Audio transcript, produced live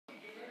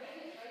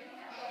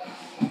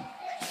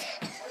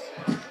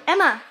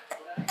Emma,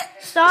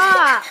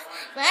 stop.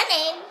 My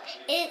name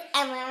is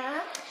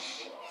Emma.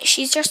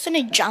 She's just in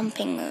a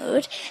jumping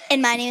mood.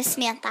 And my name is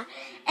Samantha.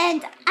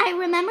 And I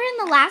remember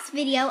in the last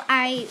video,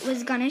 I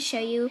was going to show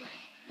you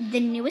the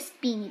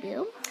newest Beanie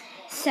Boo.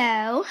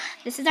 So,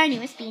 this is our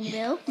newest Beanie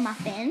Boo,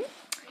 Muffin.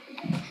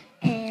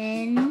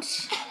 And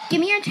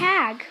give me your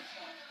tag.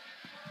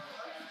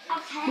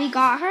 Okay. We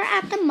got her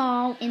at the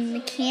mall in the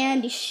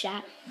candy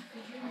shop.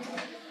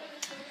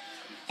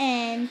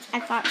 And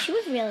I thought she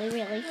was really,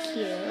 really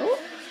cute.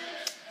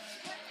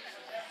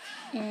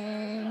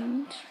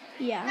 And,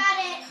 yeah.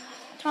 Got it.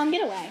 Tom,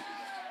 get away.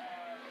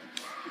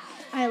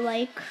 I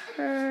like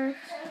her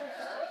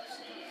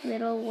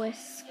little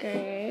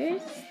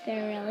whiskers.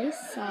 They're really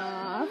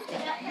soft.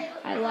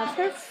 I love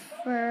her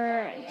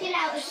fur.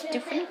 Just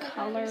different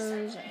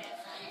colors.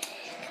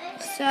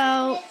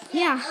 So,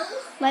 yeah.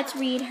 Let's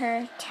read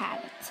her tag.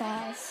 It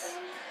says,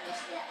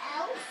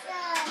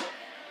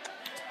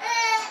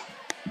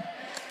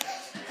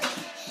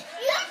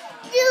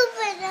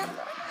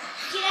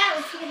 Get out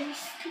if you're gonna be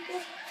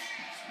stupid.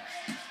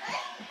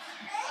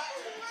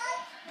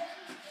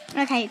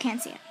 okay, you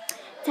can't see it.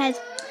 It says,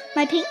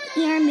 my pink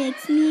ear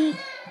makes me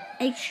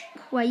a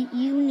quite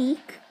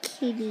unique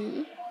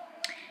kitty.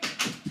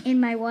 And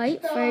my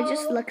white fur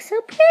just looks so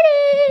pretty.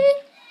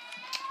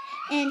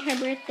 And her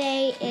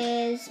birthday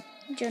is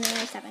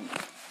January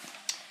 7th.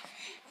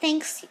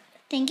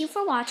 Thank you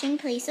for watching.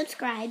 Please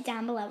subscribe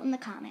down below in the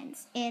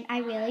comments. And I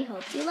really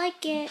hope you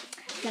like it.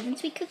 Love and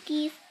sweet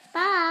cookies.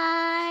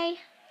 Bye.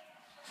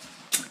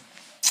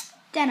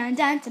 Dun dun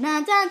dun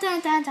dun dun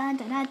dun dun dun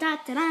dun dun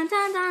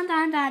dun dun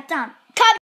dun dun dun.